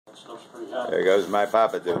Stuff's pretty hot. There goes my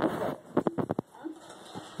Papa Duke.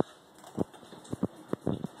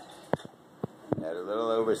 At a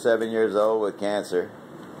little over 7 years old with cancer,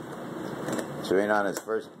 chewing on his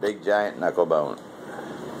first big giant knuckle bone.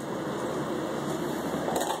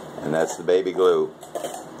 And that's the baby glue.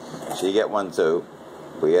 She get one too.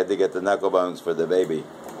 We had to get the knuckle bones for the baby,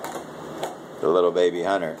 the little baby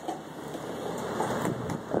hunter.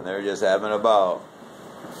 And they're just having a ball.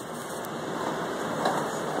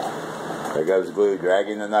 There goes Glue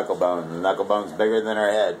dragging the knuckle bone. The knuckle bone's bigger than her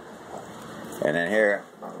head. And in here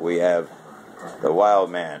we have the wild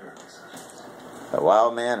man. The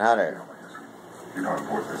wild man hunter.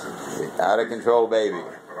 The out of control baby.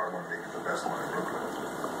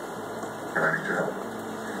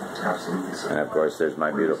 And of course there's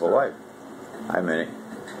my beautiful wife. Hi Minnie.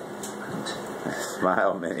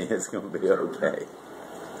 Smile Minnie, it's going to be okay.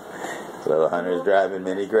 Little hunter's driving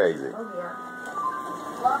Minnie crazy.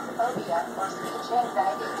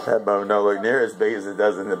 That bone don't look near as big as it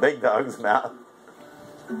does in the big dog's mouth.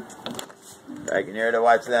 Back in here to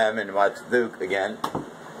watch them and watch Duke again.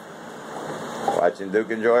 Watching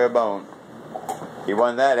Duke enjoy a bone. He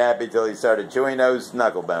wasn't that happy till he started chewing those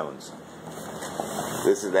knuckle bones.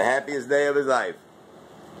 This is the happiest day of his life.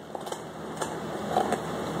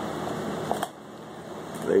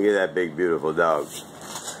 Look at that big beautiful dog.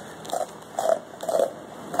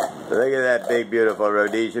 Look at that big beautiful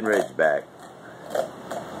Rhodesian Ridgeback.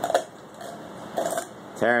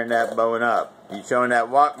 Tearing that bone up. You showing that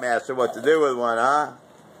walkmaster what to do with one, huh?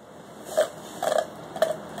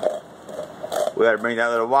 We gotta bring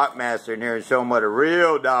that little walkmaster in here and show him what a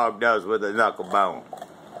real dog does with a knuckle bone.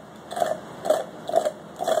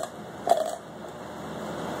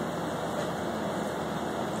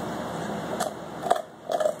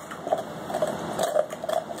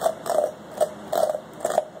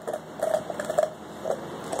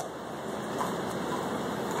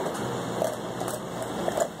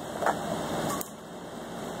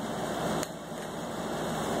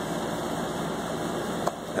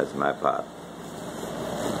 That's my pop.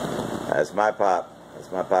 That's my pop.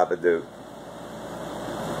 That's my Papa Duke.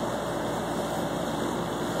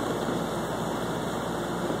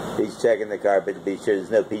 He's checking the carpet to be sure there's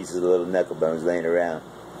no pieces of little knuckle bones laying around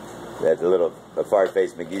that the little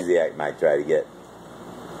fart-faced McGeeziac might try to get.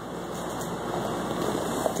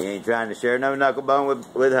 He ain't trying to share no knuckle bone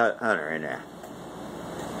with Hunter in there.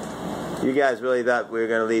 You guys really thought we were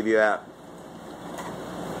going to leave you out?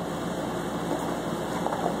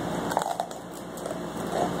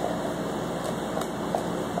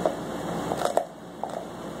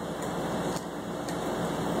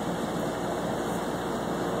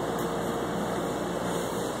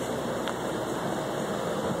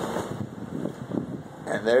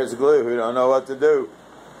 And there's Glue, who don't know what to do.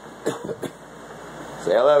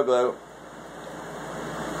 Say hello, Glue.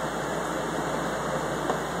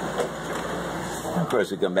 Of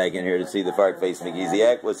course, we come back in here to see the fart-faced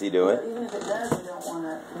McGeeziac. What's he doing? Well, even if it does,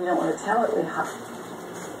 we don't want to tell it.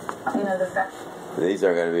 You know, the fact. These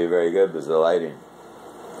aren't going to be very good because of the lighting.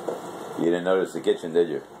 You didn't notice the kitchen, did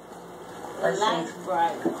you? The light's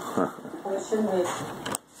bright. We shouldn't be.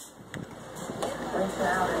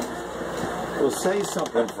 Well, say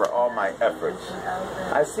something for all my efforts.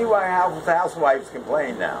 I see why housewives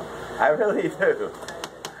complain now. I really do.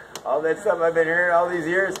 All that stuff I've been hearing all these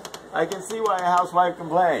years, I can see why a housewife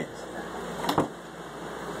complains.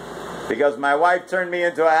 Because my wife turned me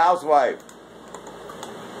into a housewife.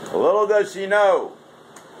 Little does she know.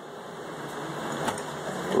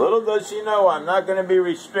 Little does she know I'm not going to be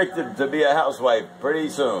restricted to be a housewife pretty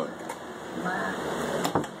soon.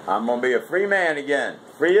 I'm going to be a free man again.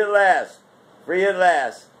 Free at last. Free at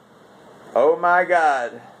last. Oh my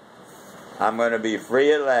God. I'm going to be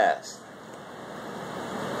free at last.